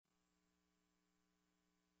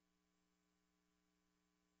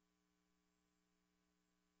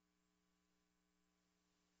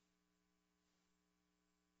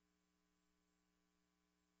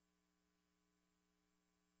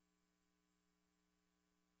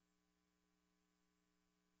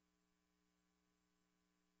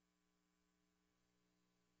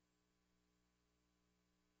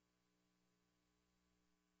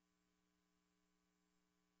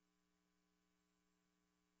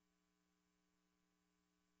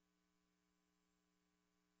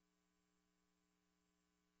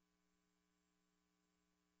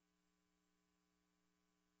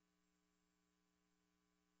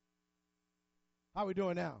How we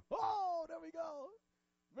doing now? Oh, there we go.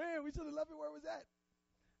 Man, we should have left it where it was at.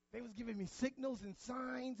 They was giving me signals and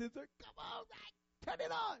signs and said, come on, Zach, turn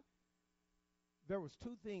it on. There was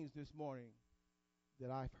two things this morning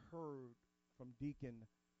that I've heard from Deacon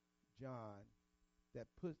John that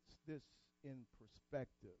puts this in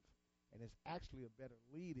perspective. And it's actually a better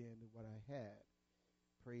lead-in than what I had.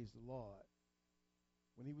 Praise the Lord.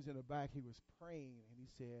 When he was in the back, he was praying, and he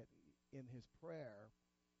said in his prayer,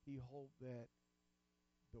 he hoped that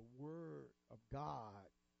the word of God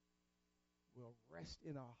will rest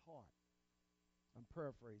in our heart. I'm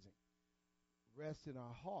paraphrasing. Rest in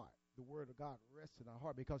our heart. The word of God rests in our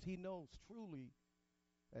heart because he knows truly,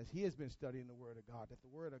 as he has been studying the word of God, that the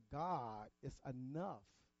word of God is enough.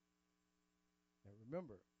 Now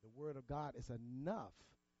remember, the word of God is enough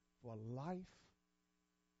for life.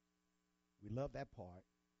 We love that part.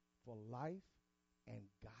 For life and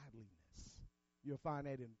godliness. You'll find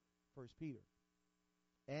that in 1 Peter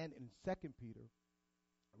and in 2 Peter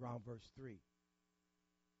around verse 3.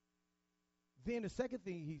 Then the second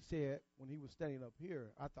thing he said when he was standing up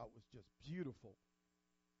here, I thought was just beautiful.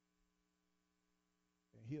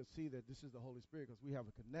 And he'll see that this is the Holy Spirit because we have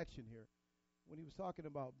a connection here. When he was talking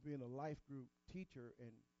about being a life group teacher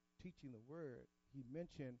and teaching the word, he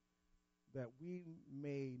mentioned that we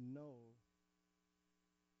may know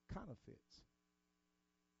counterfeits.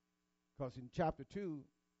 Because in chapter 2,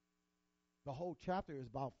 the whole chapter is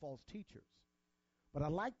about false teachers. But I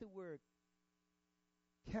like the word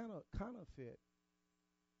counterfeit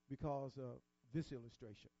because of this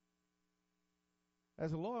illustration.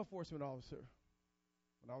 As a law enforcement officer,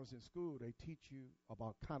 when I was in school, they teach you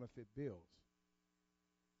about counterfeit bills.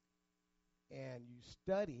 And you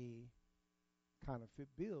study counterfeit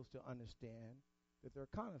bills to understand that they're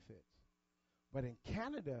counterfeits. But in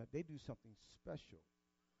Canada, they do something special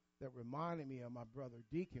that reminded me of my brother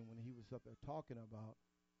Deacon when he was up there talking about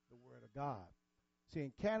the Word of God. See,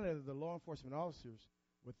 in Canada, the law enforcement officers,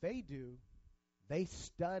 what they do, they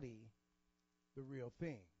study the real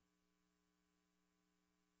thing.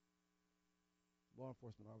 Law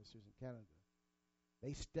enforcement officers in Canada,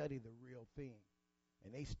 they study the real thing.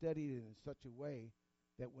 And they study it in such a way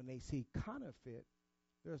that when they see counterfeit,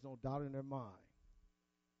 there's no doubt in their mind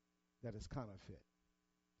that it's counterfeit.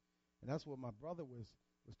 And that's what my brother was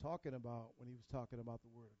talking about when he was talking about the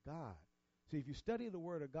Word of God. See, if you study the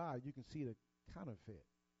Word of God, you can see the counterfeit.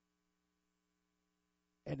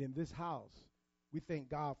 And in this house, we thank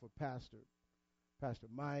God for Pastor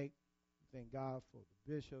Mike. We thank God for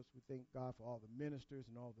the bishops. We thank God for all the ministers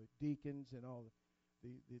and all the deacons and all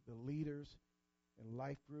the leaders and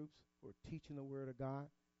life groups who are teaching the Word of God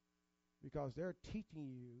because they're teaching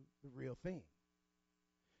you the real thing.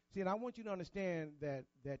 See, and I want you to understand that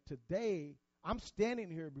today I'm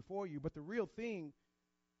standing here before you, but the real thing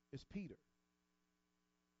is Peter.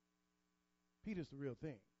 Peter's the real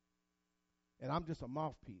thing. And I'm just a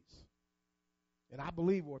mouthpiece. And I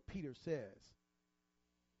believe what Peter says.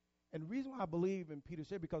 And the reason why I believe in Peter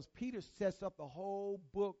said because Peter sets up the whole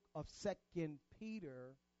book of 2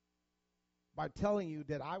 Peter by telling you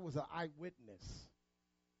that I was an eyewitness.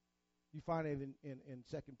 You find it in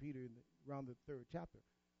 2 Peter around the 3rd chapter.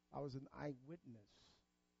 I was an eyewitness.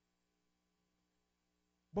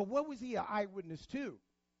 But what was he an eyewitness to?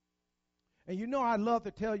 And you know I love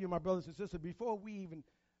to tell you, my brothers and sisters, before we even,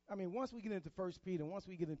 once we get into 1 Peter, once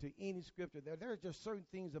we get into any scripture, there are just certain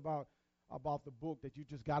things about the book that you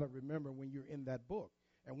just got to remember when you're in that book.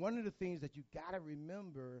 And one of the things that you got to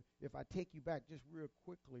remember, if I take you back just real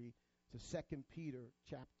quickly to 2 Peter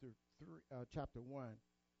chapter 1,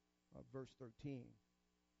 verse 13.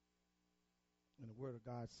 And the Word of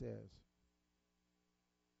God says,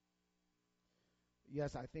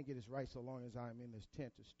 yes, I think it is right so long as I am in this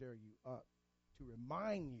tent to stir you up, to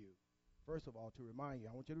remind you, first of all, to remind you.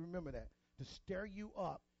 I want you to remember that. To stir you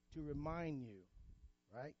up, to remind you,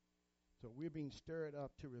 right? So we're being stirred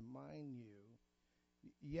up to remind you.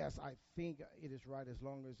 Yes, I think it is right as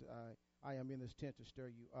long as I am in this tent to stir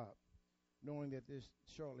you up, knowing that this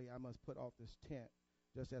shortly I must put off this tent,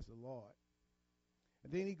 just as the Lord.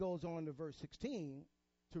 And then he goes on to verse 16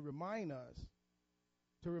 to remind us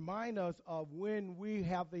of when we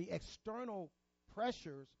have the external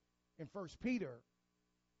pressures in 1 Peter,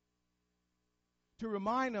 to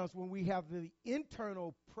remind us when we have the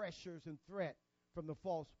internal pressures and threat from the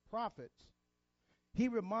false prophets. He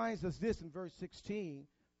reminds us this in verse 16,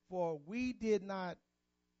 for we did not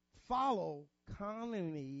follow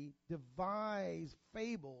cunningly devised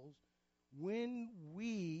fables when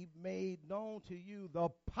we made known to you the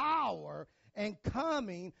power and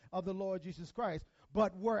coming of the Lord Jesus Christ,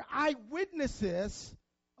 but were eyewitnesses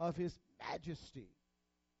of his majesty.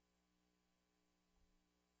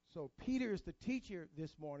 So Peter is the teacher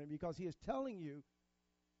this morning because he is telling you,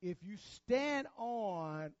 if you stand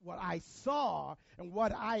on what I saw and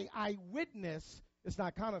what I witnessed, it's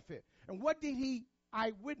not counterfeit. And what did he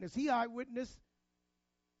eyewitness? He eyewitnessed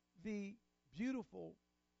the beautiful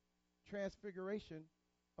transfiguration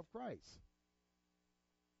of Christ.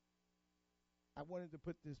 I wanted to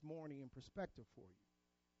put this morning in perspective for you,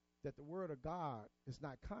 that the word of God is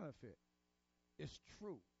not counterfeit. It's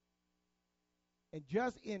true. And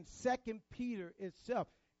just in 2 Peter itself,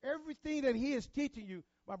 everything that he is teaching you,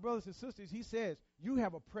 my brothers and sisters, he says, you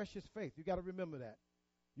have a precious faith. You got to remember that.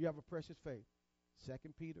 You have a precious faith. 2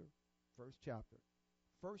 Peter, first chapter.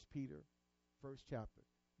 1 Peter, first chapter.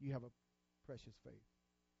 You have a precious faith.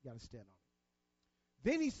 You got to stand on it.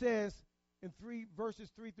 Then he says in verses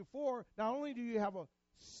 3 through 4, not only do you have a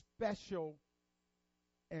special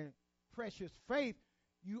and precious faith,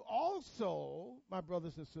 you also, my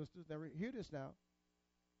brothers and sisters, now hear this now,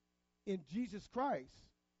 in Jesus Christ,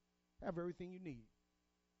 have everything you need.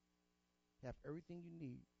 Have everything you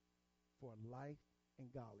need for life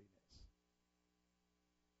and godliness.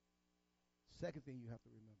 Second thing you have to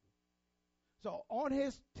remember. So on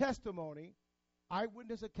his testimony,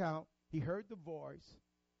 eyewitness account, he heard the voice,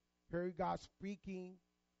 heard God speaking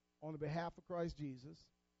on the behalf of Christ Jesus.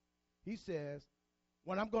 He says,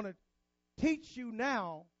 what I'm going to teach you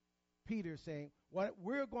now, Peter is saying, what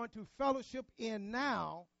we're going to fellowship in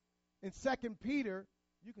now, in 2 Peter,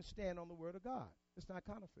 you can stand on the word of God. It's not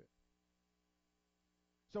counterfeit.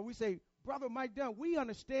 So we say, Brother Mike Dunn, we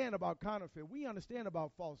understand about counterfeit. We understand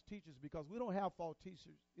about false teachers because we don't have false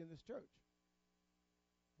teachers in this church.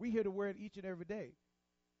 We hear the word each and every day.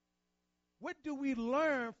 What do we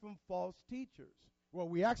learn from false teachers? Well,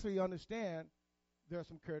 we actually understand there are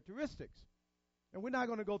some characteristics. And we're not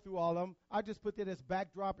going to go through all of them. I just put that as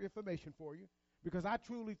backdrop information for you because I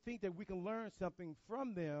truly think that we can learn something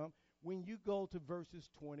from them when you go to verses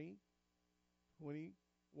 20,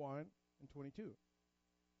 21, and 22.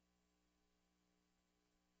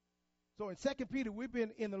 So in 2 Peter, we've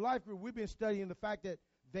been in the life group, we've been studying the fact that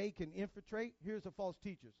they can infiltrate. Here's the false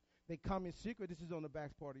teachers. They come in secret. This is on the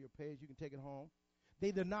back part of your page. You can take it home.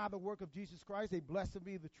 They deny the work of Jesus Christ. They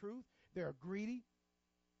blaspheme the truth. They're greedy.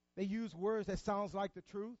 They use words that sounds like the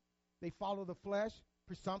truth. They follow the flesh,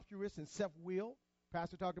 presumptuous and self-willed.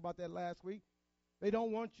 Pastor talked about that last week. They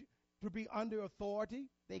don't want you to be under authority.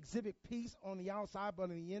 They exhibit peace on the outside, but on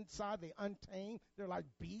the inside, they untamed. They're like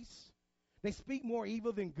beasts. They speak more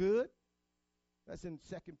evil than good. That's in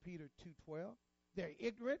 2 Peter 2:12. They're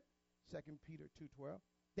ignorant, 2 Peter 2:12.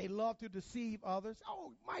 They love to deceive others.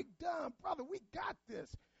 Oh, Mike Dunn, brother, we got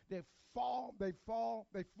this. They full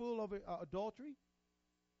of adultery.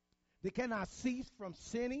 They cannot cease from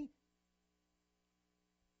sinning.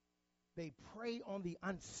 They prey on the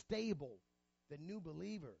unstable, the new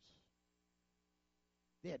believers.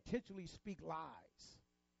 They intentionally speak lies.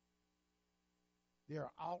 They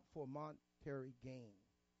are out for monetary gain.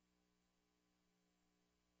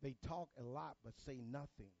 They talk a lot but say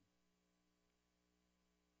nothing.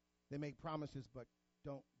 They make promises but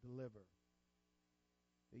don't deliver.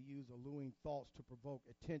 They use alluring thoughts to provoke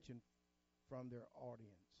attention from their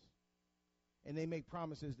audience. And they make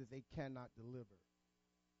promises that they cannot deliver.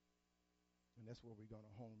 And that's where we're going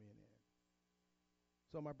to home in.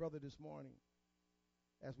 So my brother, this morning,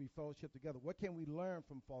 as we fellowship together, what can we learn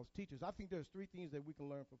from false teachers? I think there's three things that we can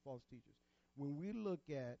learn from false teachers. When we look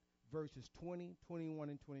at verses 20, 21,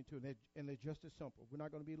 and 22, and they're just as simple. We're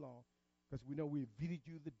not going to be long because we know we videoed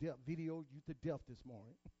you to death this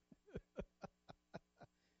morning.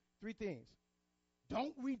 Three things.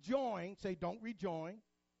 Don't rejoin. Say don't rejoin.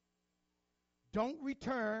 Don't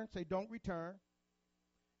return. Say don't return.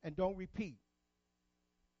 And don't repeat.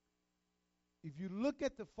 If you look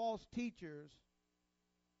at the false teachers,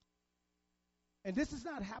 and this is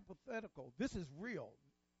not hypothetical. This is real.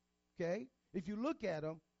 Okay? If you look at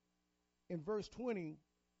them, in verse 20,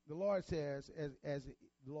 the Lord says, as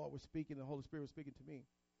the Lord was speaking, the Holy Spirit was speaking to me,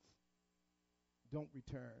 don't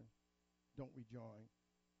return, don't rejoin,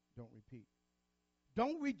 don't repeat.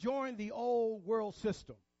 Don't rejoin the old world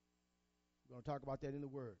system. We're going to talk about that in the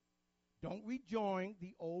Word. Don't rejoin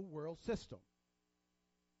the old world system.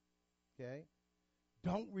 Okay?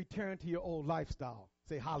 Don't return to your old lifestyle.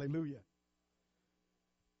 Say hallelujah.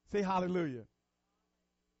 Say hallelujah.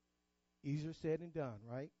 Easier said than done,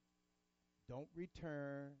 right? Don't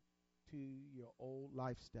return to your old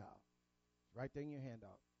lifestyle. It's right there in your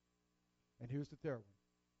handout. And here's the third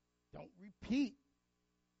one. Don't repeat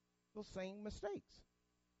those same mistakes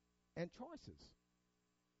and choices.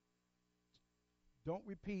 Don't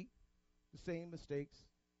repeat the same mistakes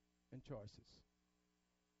and choices.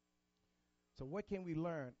 So what can we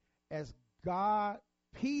learn? As God,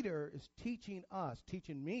 Peter is teaching us,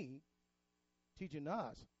 teaching me, teaching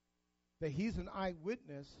us that he's an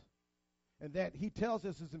eyewitness, and that he tells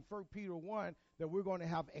us is in 1 Peter 1 that we're going to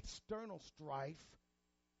have external strife.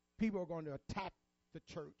 People are going to attack the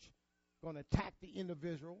church, going to attack the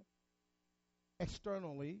individual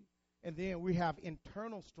externally, and then we have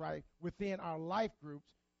internal strife within our life groups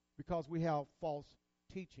because we have false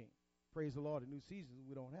teaching. Praise the Lord, in new seasons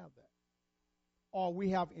we don't have that. Or we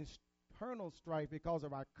have internal strife because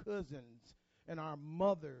of our cousins and our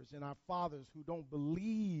mothers and our fathers who don't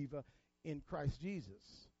believe in Christ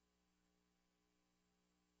Jesus.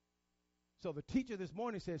 So the teacher this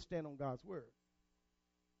morning says, stand on God's word,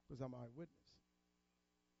 because I'm an eyewitness.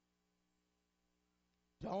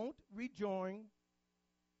 Don't rejoin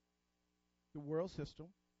the world system.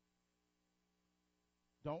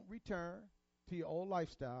 Don't return to your old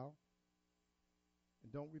lifestyle.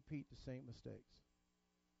 And don't repeat the same mistakes.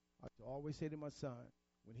 I always say to my son,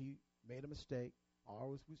 when he made a mistake, I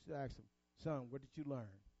always used to ask him, son, what did you learn?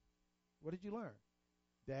 What did you learn?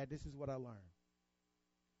 Dad, this is what I learned.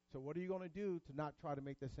 So what are you going to do to not try to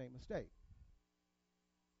make the same mistake?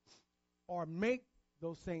 Or make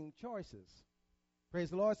those same choices? Praise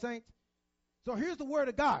the Lord, saints. So here's the word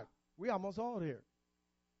of God. We almost all here.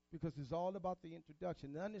 Because it's all about the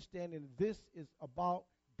introduction. The understanding this is about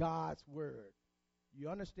God's word. You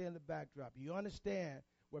understand the backdrop. You understand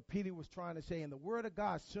what Peter was trying to say. And the word of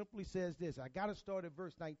God simply says this. I got to start at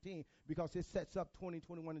verse 19 because it sets up 20,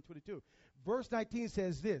 21, and 22. Verse 19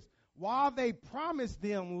 says this. While they promise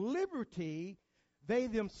them liberty, they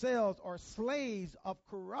themselves are slaves of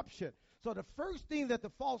corruption. So the first thing that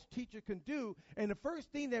the false teacher can do, and the first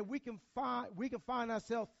thing that we can find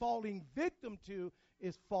ourselves falling victim to,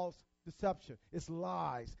 is false deception. It's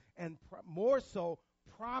lies, and more so,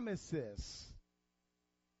 promises.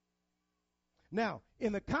 Now,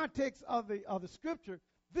 in the context of the scripture,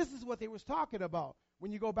 this is what they was talking about.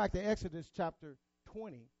 When you go back to Exodus chapter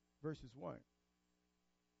 20, verses 1.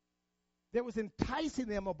 That was enticing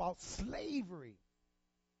them about slavery.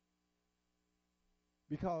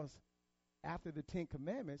 Because after the 10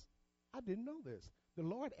 Commandments, I didn't know this. The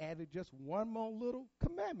Lord added just one more little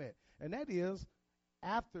commandment. And that is,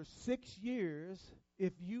 after 6 years,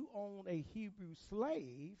 if you own a Hebrew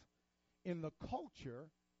slave in the culture,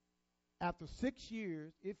 after 6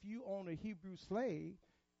 years, if you own a Hebrew slave,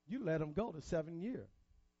 you let him go to 7 years.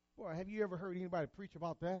 Boy, have you ever heard anybody preach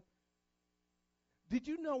about that? Did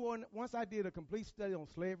you know once I did a complete study on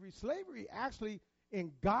slavery actually,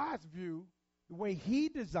 in God's view, the way he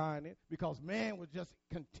designed it, because man was just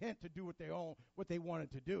content to do what they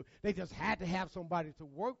wanted to do. They just had to have somebody to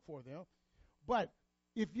work for them. But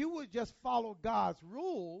if you would just follow God's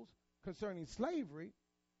rules concerning slavery,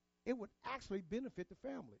 it would actually benefit the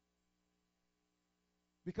family.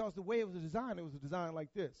 Because the way it was designed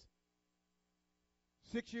like this.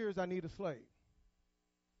 6 years, I need a slave.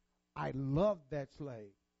 I loved that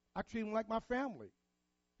slave. I treated him like my family.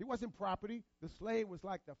 He wasn't property. The slave was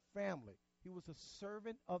like the family. He was a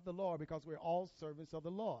servant of the Lord, because we're all servants of the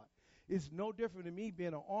Lord. It's no different than me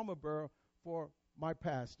being an armor bearer for my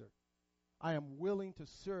pastor. I am willing to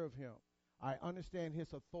serve him. I understand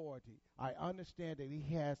his authority. I understand that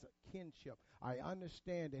he has a kinship. I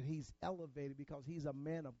understand that he's elevated because he's a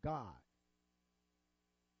man of God.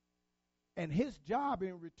 And his job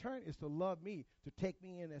in return is to love me, to take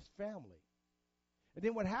me in as family. And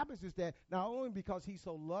then what happens is that not only because he's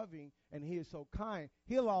so loving and he is so kind,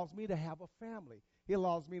 he allows me to have a family. He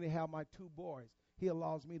allows me to have my 2 boys. He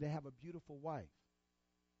allows me to have a beautiful wife.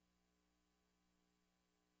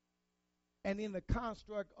 And in the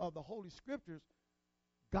construct of the Holy Scriptures,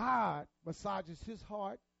 God massages his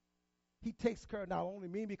heart. He takes care of not only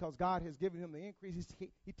me, because God has given him the increase,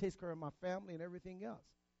 he takes care of my family and everything else.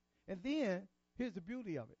 And then, here's the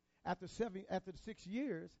beauty of it. After the 6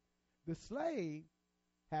 years, the slave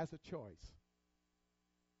has a choice.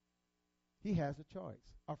 He has a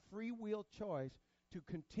choice, a free will choice to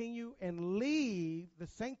continue and leave the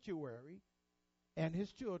sanctuary and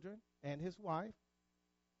his children and his wife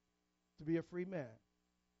to be a free man.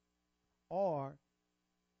 Or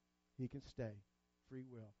he can stay, free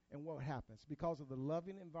will. And what happens? Because of the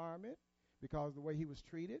loving environment, because of the way he was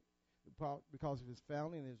treated, because of his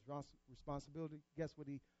family and his responsibility, guess what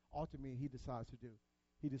he decides to do?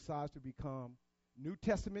 He decides to become New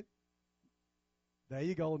Testament. There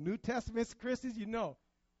you go. New Testament Christians, you know,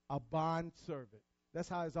 a bond servant. That's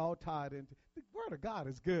how it's all tied into. The word of God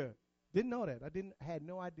is good. Didn't know that. Had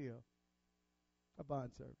no idea. A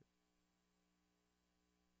bond servant.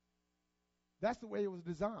 That's the way it was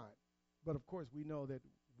designed. But of course, we know that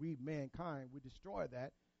we, mankind, we destroy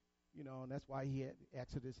that and that's why he had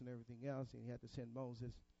Exodus and everything else, and he had to send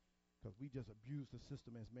Moses, because we just abuse the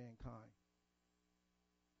system as mankind.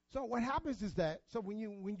 So what happens is that, so when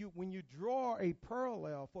you draw a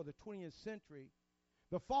parallel for the 20th century,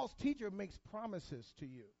 the false teacher makes promises to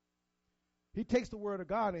you. He takes the word of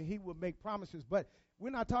God and he will make promises. But we're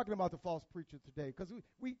not talking about the false preacher today, because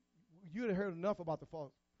you'd have heard enough about the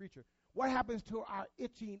false preacher. What happens to our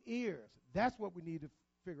itching ears? That's what we need to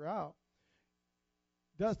figure out.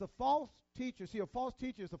 Does the false teacher, see, a false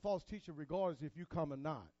teacher is a false teacher regardless if you come or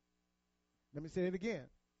not. Let me say it again.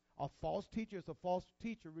 A false teacher is a false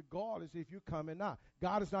teacher regardless if you come or not.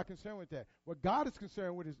 God is not concerned with that. What God is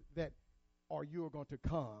concerned with is that, are you going to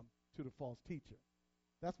come to the false teacher?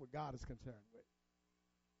 That's what God is concerned with.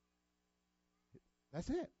 That's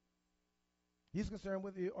it. He's concerned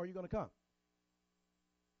with, are you going to come?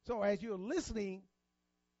 So as you're listening,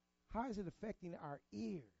 how is it affecting our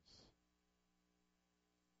ears?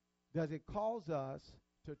 Does it cause us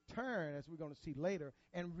to turn, as we're going to see later,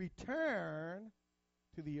 and return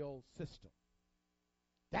to the old system?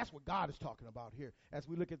 That's what God is talking about here as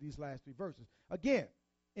we look at these last three verses. Again,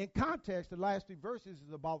 in context, the last three verses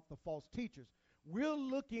is about the false teachers. We're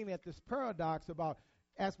looking at this paradox about,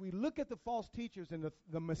 as we look at the false teachers and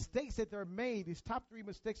the mistakes that they're made, these top three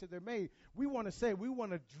mistakes that they're made, we want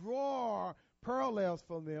to draw parallels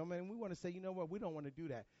from them, and we want to say, you know what, we don't want to do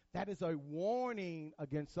that. That is a warning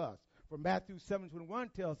against us. For Matthew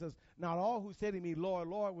 7:21 tells us, not all who say to me, Lord,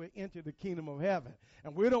 Lord, will enter the kingdom of heaven.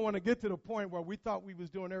 And we don't want to get to the point where we thought we was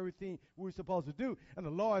doing everything we were supposed to do. And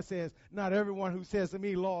the Lord says, not everyone who says to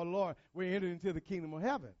me, Lord, Lord, will enter into the kingdom of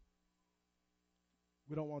heaven.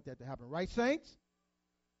 We don't want that to happen. Right, saints?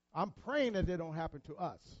 I'm praying that they don't happen to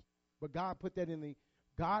us. But God put that in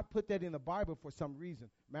the Bible for some reason.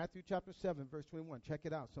 Matthew chapter 7, verse 21. Check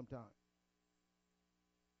it out sometime.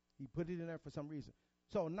 He put it in there for some reason.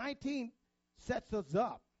 So 19 sets us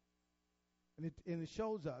up, and it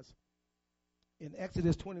shows us in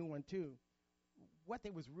Exodus 21:2 what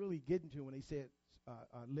they was really getting to when they said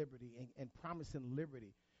liberty and promising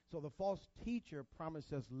liberty. So the false teacher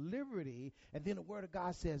promised us liberty, and then the word of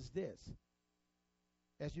God says this.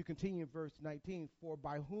 As you continue in verse 19, for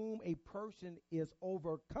by whom a person is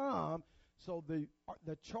overcome, so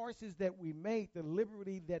the choices that we make, the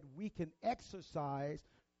liberty that we can exercise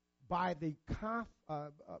by the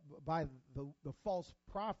false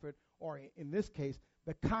prophet, or in this case,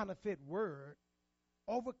 the counterfeit word,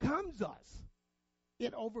 overcomes us.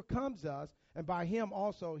 It overcomes us, and by him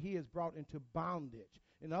also he is brought into bondage.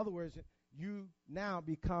 In other words, you now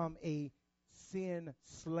become a sin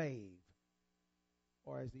slave,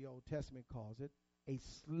 or as the Old Testament calls it, a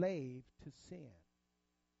slave to sin.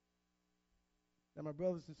 Now, my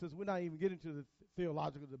brothers and sisters, we're not even getting to the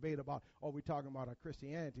theological debate about, are we talking about our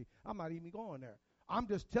Christianity? I'm not even going there. I'm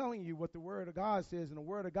just telling you what the Word of God says, and the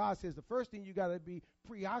Word of God says the first thing you got to be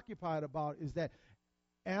preoccupied about is that,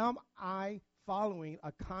 am I following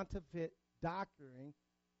a counterfeit doctrine,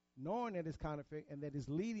 knowing that it's counterfeit and that is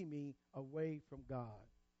leading me away from God?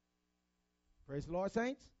 Praise the Lord,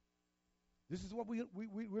 saints. This is what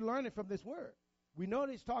we're learning from this Word. We know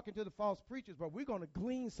that he's talking to the false preachers, but we're going to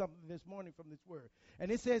glean something this morning from this word.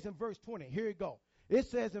 And it says in verse 20, here you go. It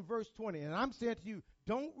says in verse 20, and I'm saying to you,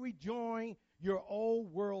 don't rejoin your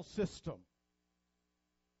old world system.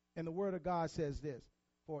 And the word of God says this,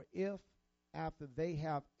 for if after they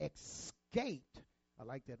have escaped, I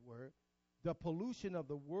like that word, the pollution of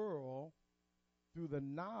the world through the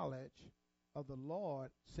knowledge of the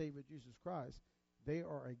Lord, Savior Jesus Christ, they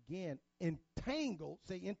are again entangled,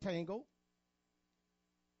 say entangled,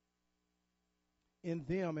 in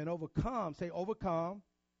them and overcome, say overcome,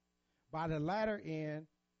 by the latter end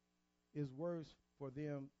is worse for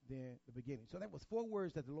them than the beginning. So that was 4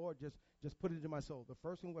 words that the Lord just put into my soul. The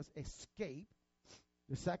first one was escape.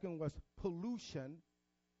 The second was pollution.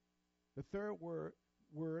 The third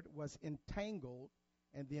word was entangled.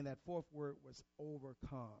 And then that fourth word was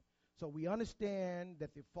overcome. So we understand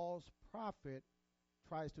that the false prophet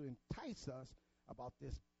tries to entice us about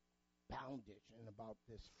this bondage and about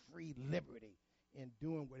this free liberty in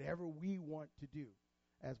doing whatever we want to do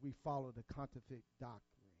as we follow the counterfeit doctrine.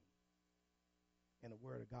 And the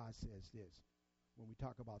Word of God says this when we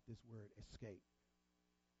talk about this word escape.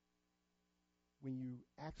 When you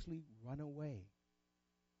actually run away,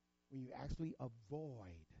 when you actually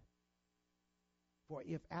avoid, for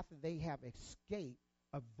if after they have escaped,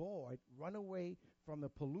 avoid, run away from the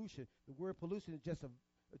pollution. The word pollution is just a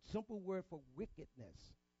simple word for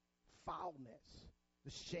wickedness, foulness,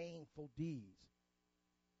 the shameful deeds.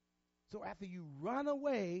 So after you run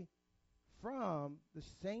away from the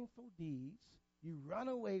shameful deeds, you run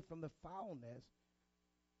away from the foulness,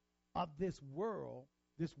 of this world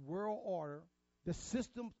order, the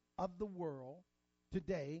systems of the world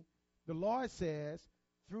today, the Lord says,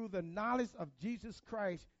 through the knowledge of Jesus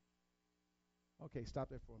Christ. Okay, stop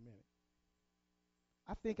there for a minute.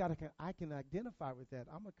 I think I can identify with that.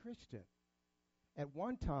 I'm a Christian. At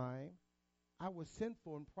one time, I was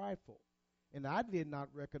sinful and prideful, and I did not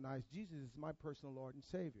recognize Jesus as my personal Lord and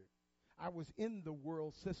Savior. I was in the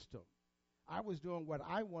world system. I was doing what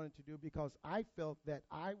I wanted to do because I felt that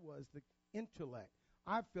I was the intellect.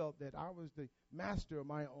 I felt that I was the master of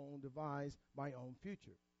my own device, my own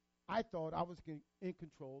future. I thought I was in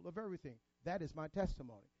control of everything. That is my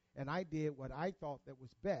testimony. And I did what I thought that was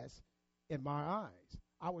best in my eyes.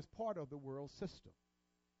 I was part of the world system.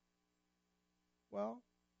 Well,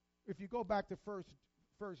 if you go back to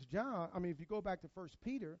if you go back to First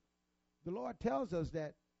Peter, the Lord tells us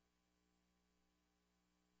that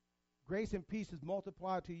grace and peace is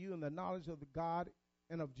multiplied to you in the knowledge of the God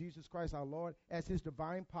and of Jesus Christ our Lord, as his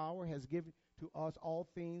divine power has given to us all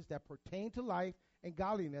things that pertain to life and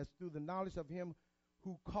godliness through the knowledge of him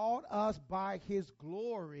who called us by his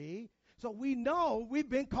glory. So we know we've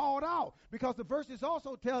been called out, because the verses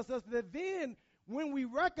also tells us that then when we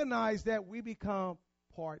recognize that, we become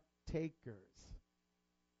partakers.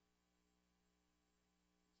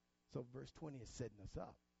 So verse 20 is setting us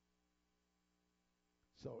up.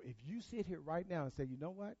 So if you sit here right now and say, you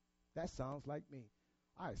know what? That sounds like me.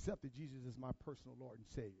 I accepted Jesus as my personal Lord and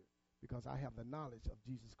Savior because I have the knowledge of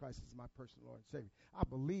Jesus Christ as my personal Lord and Savior. I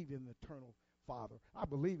believe in the eternal Father. I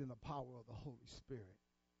believe in the power of the Holy Spirit.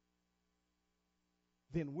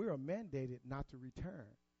 Then we're mandated not to return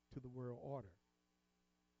to the world order.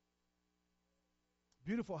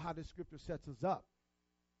 Beautiful how this scripture sets us up.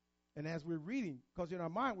 And as we're reading, because in our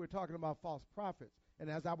mind we're talking about false prophets. And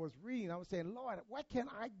as I was reading, I was saying, Lord, what can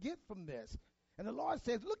I get from this? And the Lord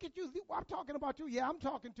says, look at you. I'm talking about you. Yeah, I'm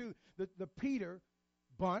talking to the Peter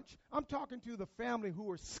bunch. I'm talking to the family who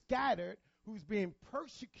are scattered, who's being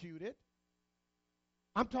persecuted.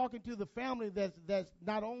 I'm talking to the family that's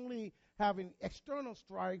not only having external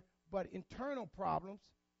strife, but internal problems.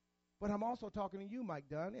 But I'm also talking to you, Mike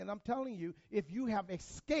Dunn, and I'm telling you, if you have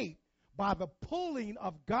escaped by the pulling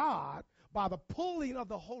of God, by the pulling of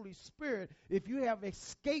the Holy Spirit, if you have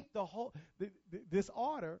escaped this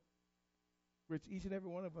order, which each and every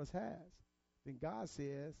one of us has, then God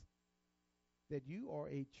says that you are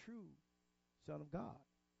a true son of God,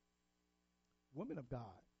 woman of God,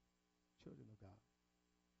 children of God.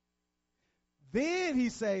 Then he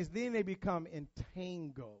says, then they become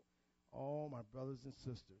entangled. Oh, my brothers and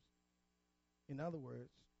sisters. In other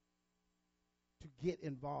words, to get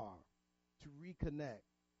involved, to reconnect,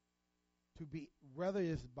 to be, whether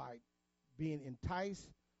it's by being enticed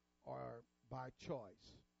or by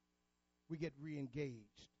choice, we get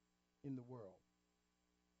re-engaged in the world.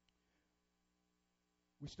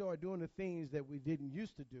 We start doing the things that we didn't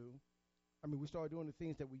used to do. We start doing the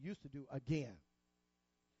things that we used to do again.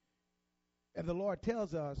 And the Lord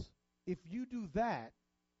tells us, if you do that,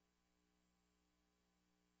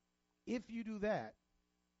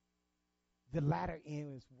 the latter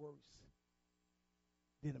end is worse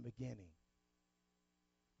than the beginning.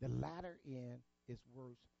 The latter end is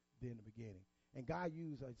worse than the beginning. And God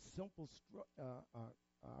used a simple,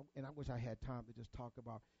 and I wish I had time to just talk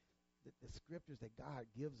about the scriptures that God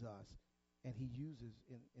gives us and he uses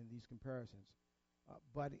in these comparisons.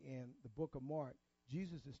 But in the book of Mark,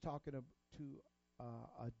 Jesus is talking to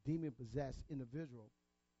a demon-possessed individual.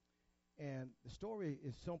 And the story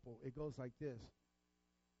is simple. It goes like this.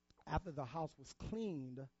 After the house was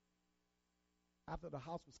cleaned of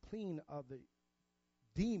the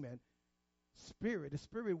demon spirit, the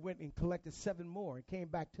spirit went and collected 7 more and came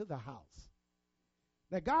back to the house.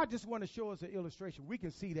 Now, God just wanted to show us an illustration. We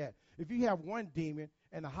can see that. If you have one demon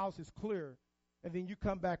and the house is clear, and then you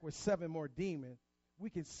come back with 7 more demons, we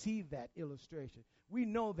can see that illustration. We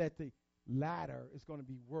know that the latter is going to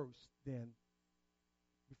be worse than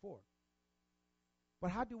before.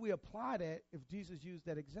 But how do we apply that if Jesus used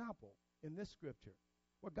that example in this scripture?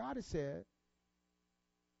 Well, God has said,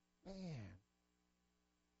 man,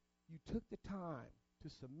 you took the time to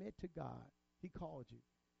submit to God. He called you.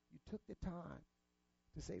 You took the time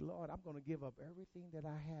to say, Lord, I'm going to give up everything that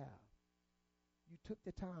I have. You took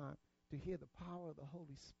the time to hear the power of the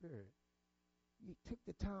Holy Spirit. You took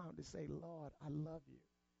the time to say, Lord, I love you,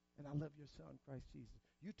 and I love your son, Christ Jesus.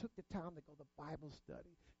 You took the time to go to Bible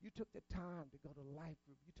study. You took the time to go to life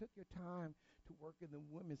group. You took your time to work in the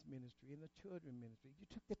women's ministry and the children ministry. You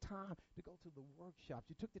took the time to go to the workshops.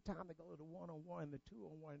 You took the time to go to the 101, the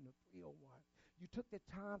 201, and the 301. You took the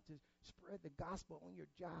time to spread the gospel on your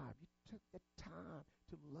job. You took the time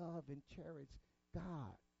to love and cherish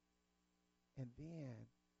God. And then,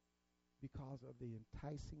 because of the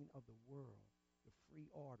enticing of the world, the free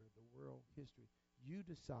order, the world history, you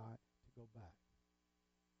decide to go back.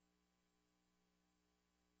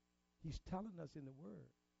 He's telling us in the Word,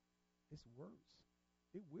 it's worse.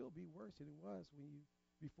 It will be worse than it was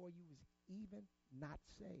before you was even not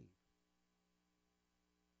saved.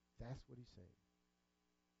 That's what he's saying.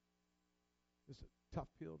 It's a tough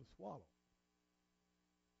pill to swallow.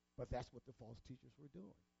 But that's what the false teachers were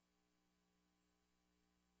doing.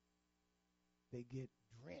 They get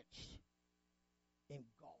drenched,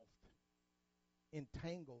 engulfed,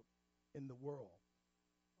 entangled in the world.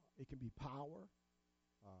 It can be power.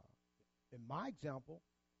 In my example,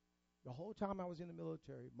 the whole time I was in the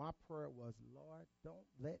military, my prayer was, Lord, don't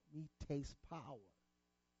let me taste power.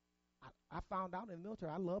 I found out in the military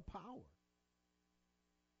I love power.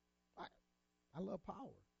 I love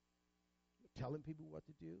power. Telling people what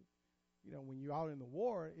to do. You know, when you're out in the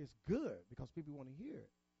war, it's good because people want to hear it.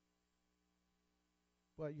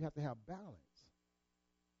 But you have to have balance.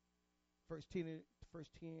 First 10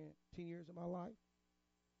 years of my life,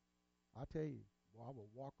 I tell you, well, I will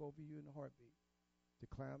walk over you in a heartbeat to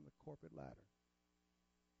climb the corporate ladder.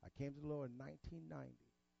 I came to the Lord in 1990.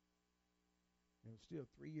 And it was still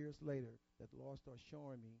 3 years later that the Lord started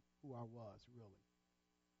showing me who I was really.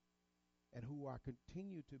 And who I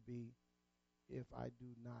continue to be if I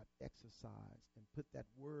do not exercise and put that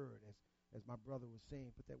word, as my brother was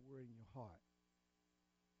saying, put that word in your heart.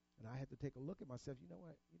 And I had to take a look at myself. You know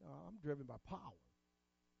what? I'm driven by power.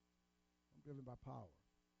 I'm driven by power.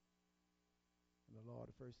 And the Lord,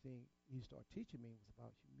 the first thing he started teaching me was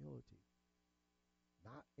about humility.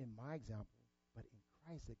 Not in my example, but in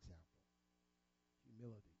Christ's example.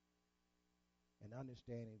 Humility. And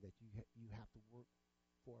understanding that you have to work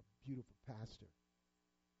for a beautiful pastor.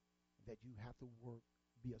 That you have to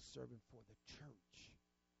be a servant for the church.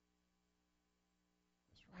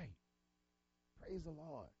 That's right. Praise the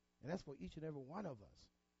Lord. And that's for each and every one of us.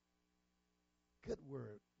 Good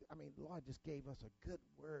word. I mean, the Lord just gave us a good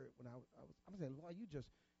word when I'm saying, Lord,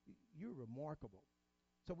 you're remarkable.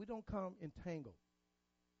 So we don't come entangled.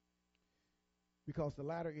 Because the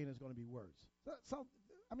latter end is going to be worse. So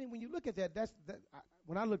I mean, when you look at that,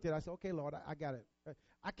 when I looked at it, I said, okay, Lord, I got it.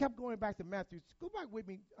 I kept going back to Matthew. Go back with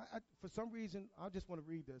me. For some reason, I just want to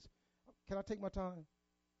read this. Can I take my time?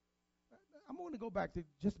 I'm going to go back to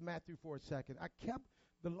just Matthew for a second. I kept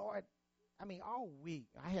the Lord, all week.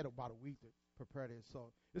 I had about a week to prepare this,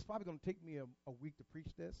 so it's probably going to take me a week to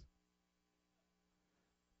preach this.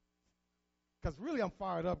 Because really, I'm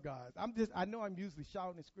fired up, guys. I know I'm usually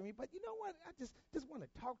shouting and screaming, but you know what? I just want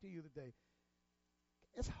to talk to you today.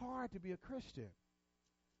 It's hard to be a Christian.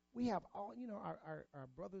 We have all, our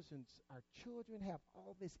brothers and our children have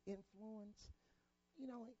all this influence,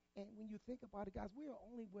 and when you think about it, guys, we are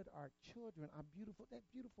only with our children, that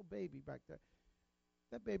beautiful baby back there.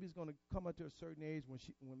 That baby's going to come up to a certain age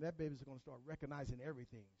when that baby's going to start recognizing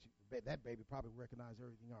everything. That baby probably recognizes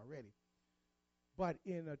everything already. But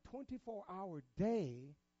in a 24-hour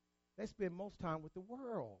day, they spend most time with the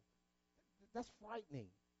world. That's frightening.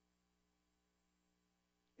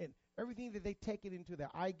 And everything that they take it into their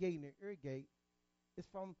eye gate and their ear gate is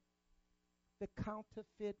from the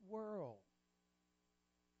counterfeit world.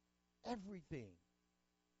 Everything.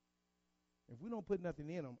 If we don't put nothing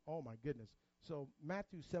in them, oh my goodness. So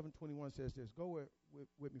Matthew 7:21 says this. Go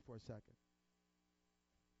with me for a second.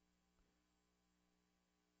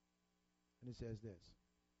 And it says this.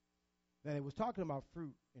 Now it was talking about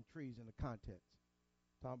fruit and trees in the context.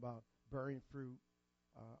 Talking about bearing fruit.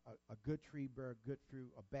 A good tree bear good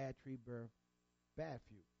fruit. A bad tree bear bad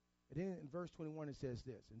fruit. And then in verse 21 it says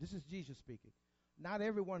this. And this is Jesus speaking. Not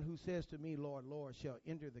everyone who says to me, Lord, Lord, shall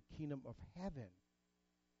enter the kingdom of heaven.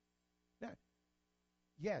 Now,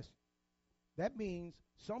 yes, that means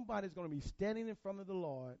somebody's going to be standing in front of the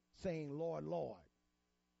Lord saying, Lord, Lord.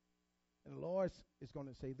 And the Lord is going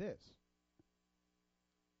to say this.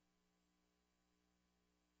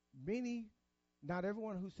 Not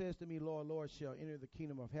everyone who says to me, Lord, Lord, shall enter the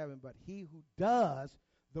kingdom of heaven, but he who does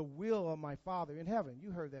the will of my Father in heaven.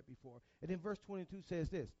 You heard that before. And then verse 22 says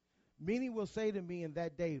this. Many will say to me in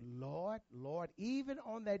that day, Lord, Lord, even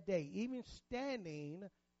on that day, even standing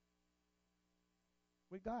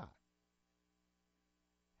with God.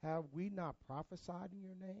 Have we not prophesied in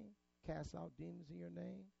your name, cast out demons in your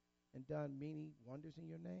name, and done many wonders in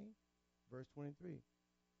your name? Verse 23.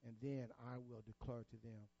 And then I will declare to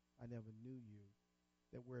them, I never knew you.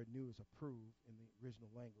 That word "new" is approved in the original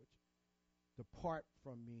language. Depart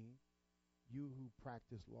from me, you who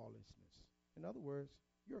practice lawlessness. In other words,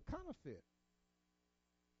 you're a counterfeit.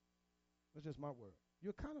 That's just my word.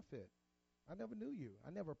 You're a counterfeit. I never knew you.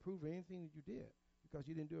 I never approved of anything that you did because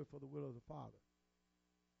you didn't do it for the will of the Father.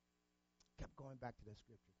 Kept going back to that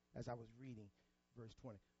scripture as I was reading verse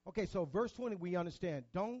 20. Okay, so verse 20 we understand.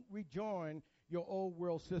 Don't rejoin your old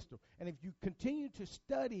world system. And if you continue to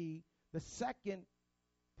study the second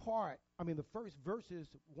part, the first verses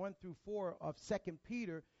 1 through 4 of 2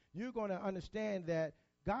 Peter, you're going to understand that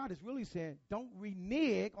God is really saying, don't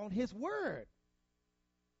renege on his word.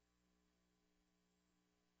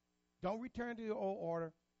 Don't return to your old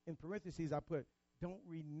order. In parentheses, I put, don't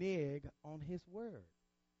renege on his word.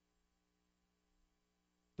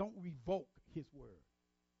 Don't revoke his word.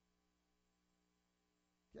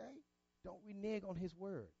 Okay? Don't renege on his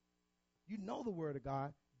word. You know the word of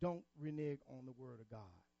God. Don't renege on the word of God.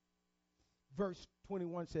 Verse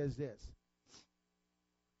 21 says this.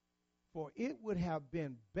 For it would have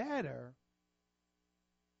been better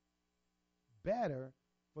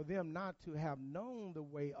for them not to have known the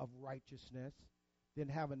way of righteousness than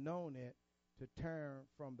having known it, to turn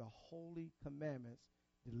from the holy commandments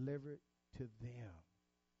delivered to them.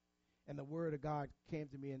 And the word of God came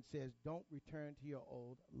to me and says, don't return to your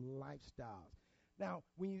old lifestyles. Now,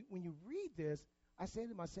 when you read this, I say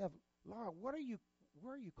to myself, Lord, where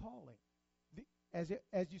are you calling? As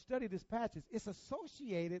you study this passage, it's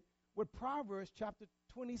associated with Proverbs chapter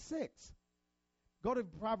 26. Go to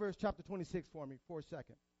Proverbs chapter 26 for me for a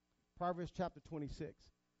second. Proverbs chapter 26.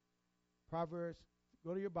 Proverbs,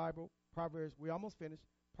 go to your Bible. Proverbs, we almost finished.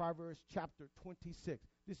 Proverbs chapter 26.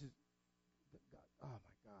 This is, God, oh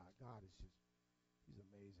my God, God is just, he's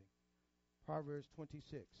amazing. Proverbs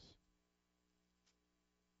 26.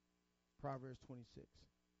 Proverbs 26.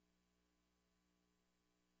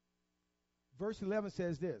 Verse 11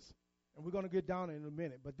 says this, and we're going to get down in a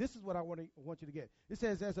minute, but this is what I want you to get. It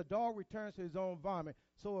says, as a dog returns to his own vomit,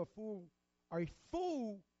 so a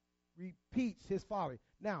fool repeats his folly.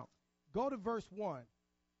 Now, go to verse 1.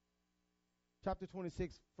 Chapter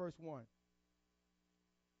 26, verse 1.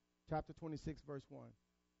 Chapter 26, verse 1.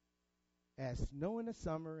 As snow in the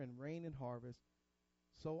summer and rain in harvest,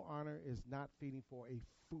 so honor is not fitting for a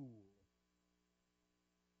fool.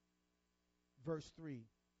 Verse 3.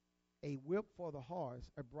 A whip for the horse,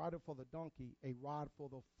 a bridle for the donkey, a rod for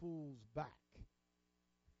the fool's back.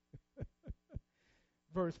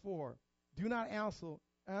 Verse 4. Do not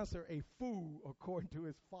answer a fool according to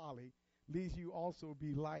his folly, lest you also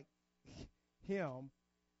be like him.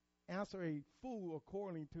 Answer a fool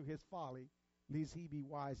according to his folly, lest he be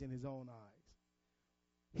wise in his own eyes.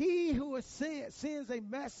 He who sends a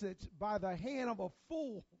message by the hand of a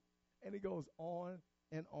fool, and it goes on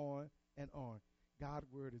and on and on. God's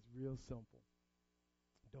word is real simple.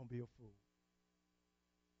 Don't be a fool.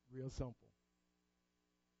 Real simple.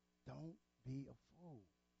 Don't be a fool.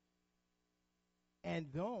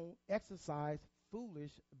 And don't exercise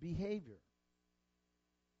foolish behavior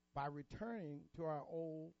by returning to our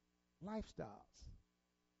old lifestyles.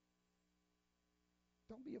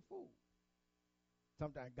 Don't be a fool.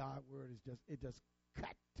 Sometimes God's word is just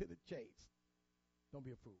cut to the chase. Don't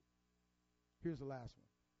be a fool. Here's the last one.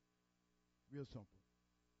 Real simple.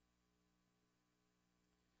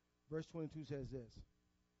 Verse 22 says this.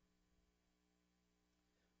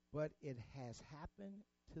 But it has happened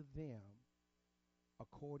to them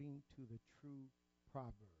according to the true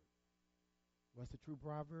proverb. What's the true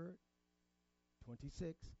proverb?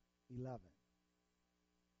 26:11.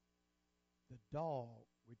 The dog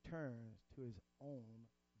returns to his own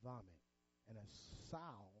vomit, and a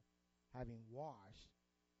sow, having washed,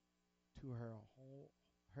 to her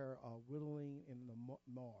whittling in the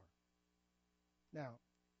moor. Now,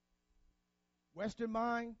 Western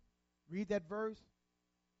mind, read that verse,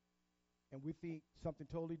 and we think something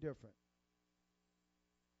totally different.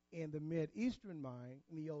 In the Mid-Eastern mind,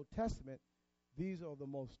 in the Old Testament, these are the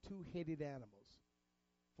most two-headed animals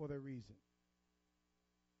for their reason.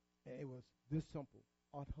 And it was this simple,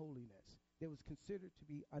 unholiness. It was considered to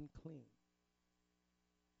be unclean.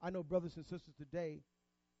 I know brothers and sisters today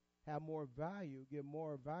have more value, give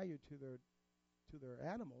more value to their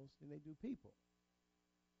animals than they do people.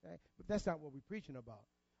 Okay? But that's not what we're preaching about.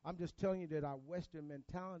 I'm just telling you that our Western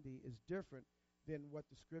mentality is different than what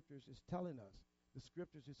the Scriptures is telling us. The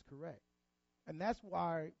Scriptures is correct. And that's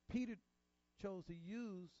why Peter chose to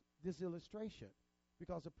use this illustration,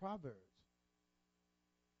 because of Proverbs.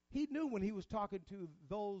 He knew when he was talking to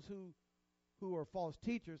those who are false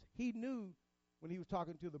teachers, he knew when he was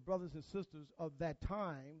talking to the brothers and sisters of that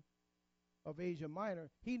time of Asia Minor,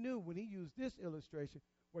 he knew when he used this illustration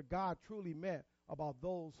what God truly meant about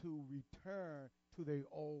those who return to their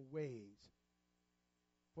old ways,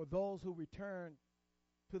 for those who return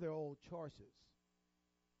to their old choices.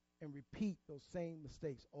 and repeat those same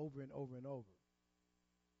mistakes over and over and over.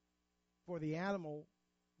 For the animal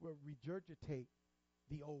will regurgitate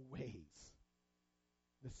the old ways,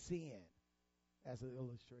 the sin as an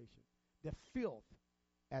illustration, the filth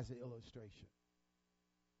as an illustration,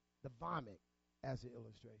 the vomit as an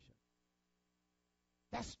illustration.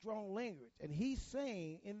 That's strong language. And he's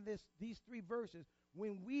saying in these 3 verses,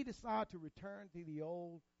 when we decide to return to the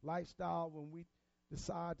old lifestyle, when we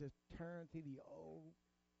decide to turn to the old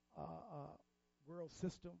world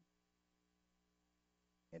system,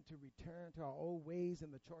 and to return to our old ways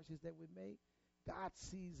and the choices that we make, God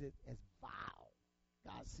sees it as vile.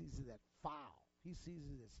 God sees it as foul. He sees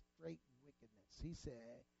it as straight wickedness. He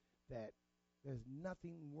said that there's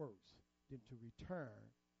nothing worse than to return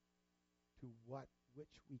to which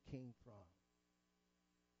we came from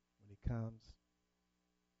when it comes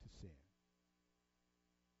to sin.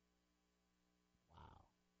 Wow.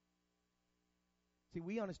 See,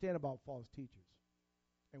 we understand about false teachers.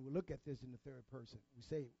 And we look at this in the third person. We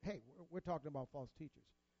say, hey, we're talking about false teachers.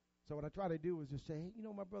 So what I try to do is just say, hey,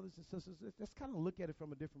 my brothers and sisters, let's kind of look at it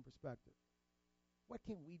from a different perspective. What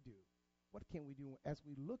can we do? What can we do as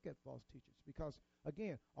we look at false teachers? Because,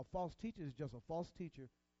 again, a false teacher is just a false teacher.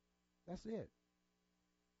 That's it.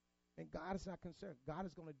 And God is not concerned. God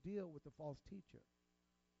is going to deal with the false teacher.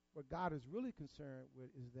 What God is really concerned with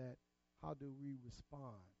is that how do we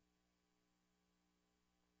respond?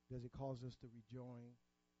 Does it cause us to rejoin?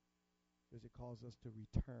 Does it cause us to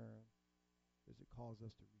return? Does it cause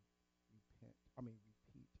us to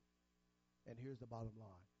repeat? And here's the bottom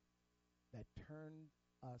line. That turned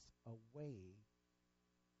us away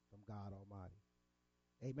from God Almighty.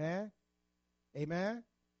 Amen? Amen?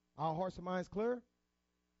 Our hearts and minds clear?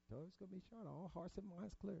 So it's going to be short. All hearts and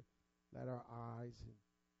minds clear. Let our eyes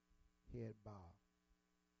and head bow.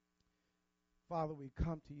 Father, we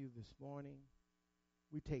come to you this morning.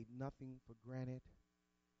 We take nothing for granted.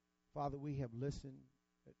 Father, we have listened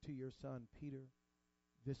to your son, Peter,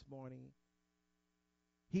 this morning.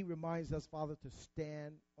 He reminds us, Father, to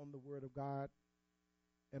stand on the word of God,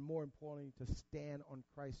 and more importantly, to stand on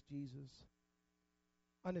Christ Jesus.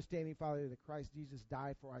 Understanding, Father, that Christ Jesus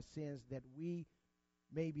died for our sins, that we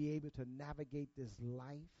may be able to navigate this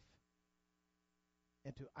life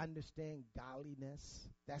and to understand godliness.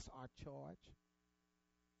 That's our charge.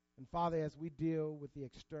 And Father, as we deal with the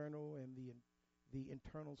external and the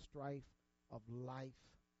internal strife of life,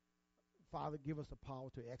 Father, give us the power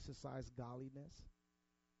to exercise godliness.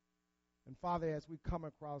 And Father, as we come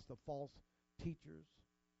across the false teachers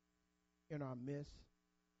in our midst,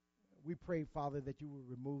 we pray, Father, that you will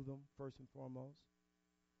remove them first and foremost.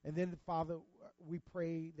 And then, Father, we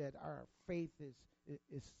pray that our faith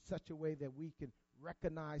is such a way that we can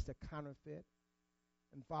recognize the counterfeit.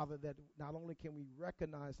 And Father, that not only can we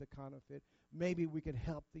recognize the counterfeit, maybe we can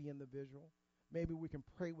help the individual. Maybe we can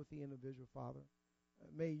pray with the individual, Father.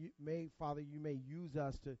 May, Father, you may use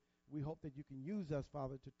us to, we hope that you can use us,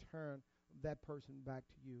 Father, to turn that person back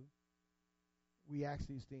to you. We ask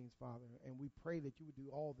these things, Father, and we pray that you would do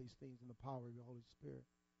all these things in the power of your Holy Spirit.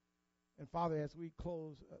 And Father, as we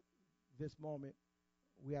close this moment,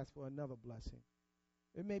 we ask for another blessing.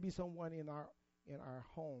 There may be someone in our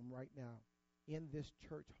home right now, in this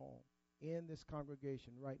church home, in this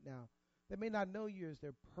congregation right now, that may not know you as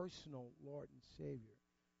their personal Lord and Savior.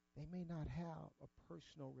 They may not have a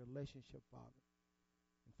personal relationship, Father.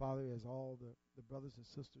 And Father, as all the brothers and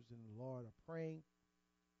sisters in the Lord are praying,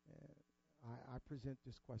 I present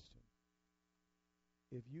this question.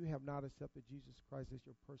 If you have not accepted Jesus Christ as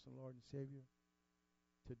your personal Lord and Savior,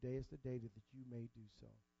 today is the day that you may do so.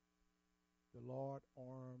 The Lord's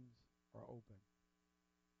arms are open.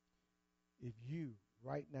 If you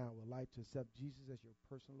right now would like to accept Jesus as your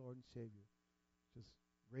personal Lord and Savior, just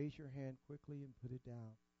raise your hand quickly and put it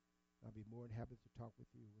down. I'll be more than happy to talk with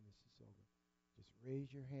you when this is over. Just raise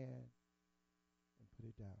your hand and put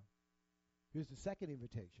it down. Here's the second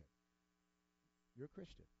invitation. You're a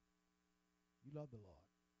Christian. You love the Lord.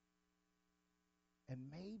 And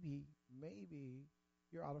maybe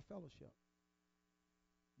you're out of fellowship.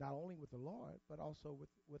 Not only with the Lord, but also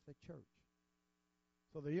with the church.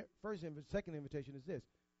 So the second invitation is this.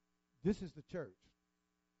 This is the church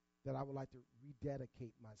that I would like to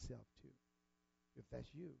rededicate myself to, if that's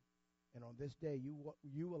you. And on this day,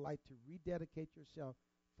 you would like to rededicate yourself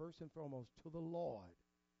first and foremost to the Lord.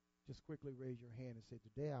 Just quickly raise your hand and say,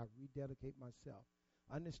 today I rededicate myself.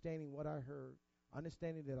 Understanding what I heard,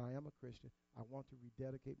 understanding that I am a Christian, I want to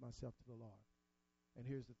rededicate myself to the Lord. And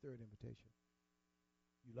here's the third invitation.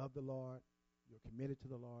 You love the Lord, you're committed to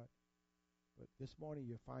the Lord, but this morning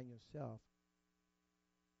you find yourself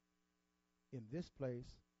in this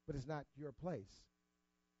place, but it's not your place.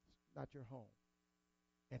 not your home.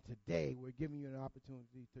 And today we're giving you an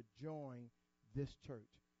opportunity to join this church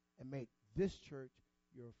and make this church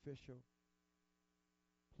your official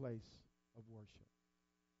place of worship.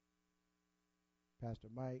 Pastor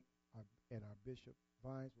Mike and our Bishop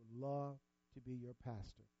Vines would love to be your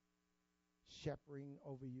pastor, shepherding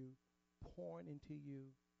over you, pouring into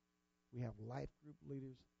you. We have life group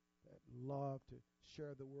leaders that love to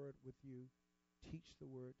share the word with you, teach the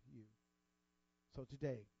word to you. So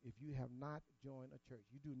today, if you have not joined a church,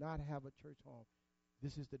 you do not have a church home,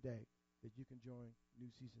 this is the day that you can join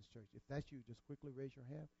New Seasons Church. If that's you, just quickly raise your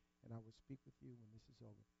hand, and I will speak with you when this is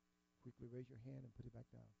over. Quickly raise your hand and put it back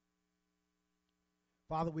down.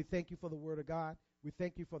 Father, we thank you for the word of God. We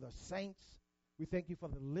thank you for the saints. We thank you for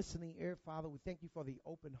the listening ear, Father. We thank you for the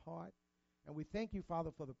open heart. And we thank you,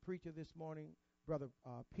 Father, for the preacher this morning, Brother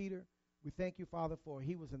Peter. We thank you, Father, for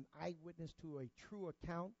he was an eyewitness to a true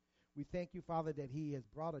account. We thank you, Father, that he has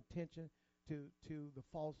brought attention to the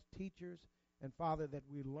false teachers. And, Father, that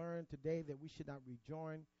we learn today that we should not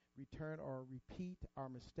return, or repeat our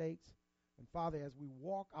mistakes. And, Father, as we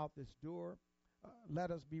walk out this door,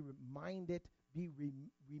 let us be reminded,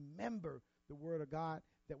 remember the word of God,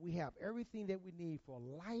 that we have everything that we need for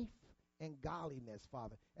life and godliness,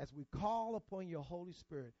 Father. As we call upon your Holy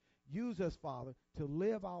Spirit, use us, Father, to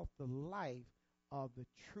live out the life of the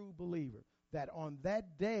true believer. That on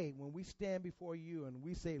that day when we stand before you and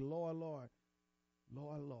we say, Lord, Lord,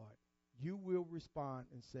 Lord, Lord, you will respond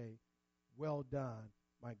and say, well done,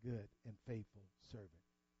 my good and faithful servant.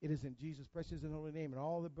 It is in Jesus' precious and holy name. And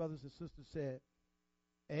all the brothers and sisters said,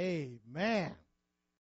 amen.